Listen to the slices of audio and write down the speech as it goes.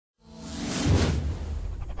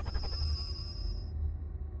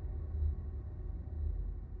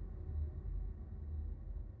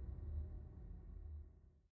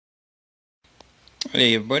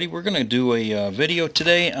Hey everybody, we're going to do a video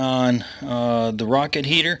today on the rocket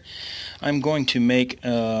heater. I'm going to make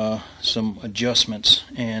some adjustments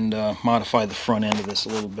and modify the front end of this a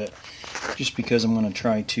little bit, just because I'm going to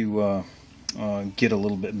try to get a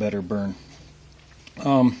little bit better burn.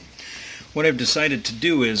 What I've decided to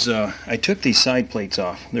do is I took these side plates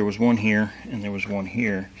off. There was one here and there was one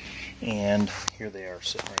here, and here they are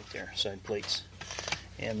sitting right there, side plates,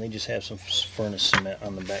 and they just have some furnace cement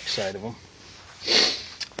on the back side of them.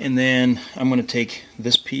 And then I'm going to take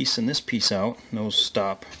this piece and this piece out, and those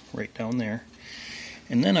stop right down there.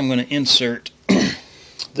 And then I'm going to insert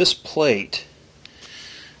this plate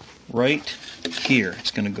right here. It's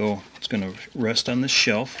going to rest on this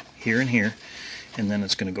shelf here and here, and then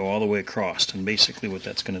it's going to go all the way across. And basically what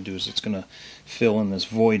that's going to do is it's going to fill in this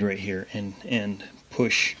void right here and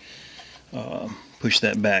push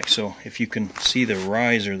that back. So if you can see the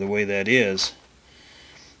riser the way that is,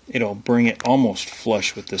 it'll bring it almost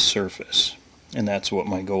flush with this surface, and that's what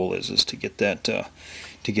my goal is to get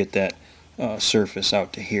that surface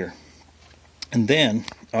out to here. And then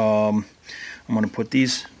I'm going to put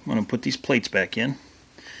these plates back in,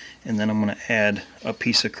 and then I'm going to add a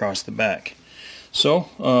piece across the back. So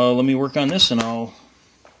let me work on this, and I'll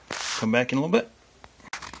come back in a little bit.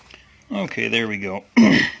 Okay, there we go.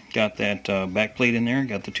 Got that back plate in there.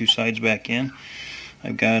 Got the two sides back in.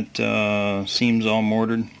 I've got seams all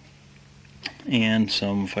mortared and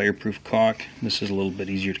some fireproof caulk. This is a little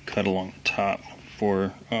bit easier to cut along the top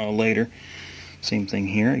for later. Same thing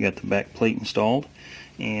here. I got the back plate installed,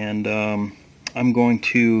 and I'm going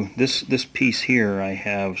to this piece here. I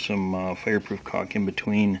have some fireproof caulk in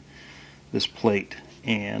between this plate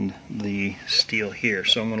and the steel here,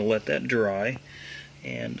 so I'm going to let that dry,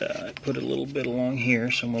 and I put a little bit along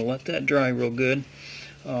here, so I'm going to let that dry real good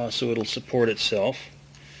so it'll support itself.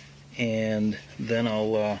 And then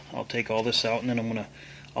I'll take all this out, and then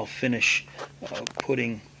I'll finish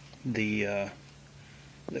putting the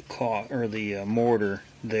caulk or the mortar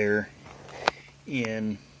there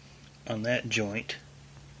in on that joint,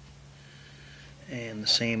 and the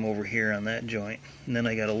same over here on that joint. And then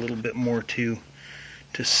I got a little bit more to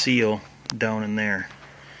seal down in there.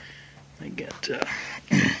 I got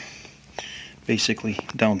basically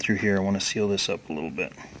down through here. I want to seal this up a little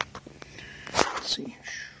bit. Let's see.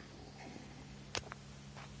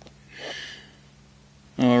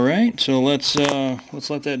 Alright, so let's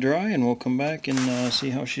let that dry, and we'll come back and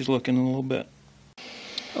see how she's looking in a little bit.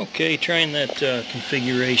 Okay, trying that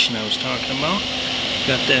configuration I was talking about.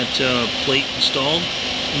 Got that plate installed.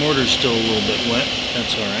 Mortar's still a little bit wet.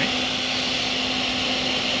 That's alright.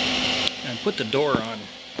 I put the door on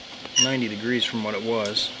 90 degrees from what it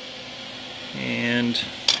was. And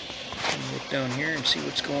look down here and see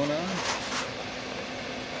what's going on.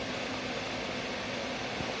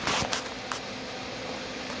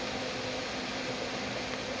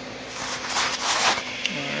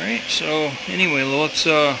 Alright, so anyway, let's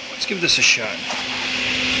give this a shot.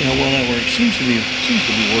 See how well that works. Seems to be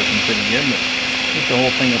working pretty good, but get the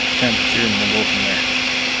whole thing up to temperature and we'll go from there.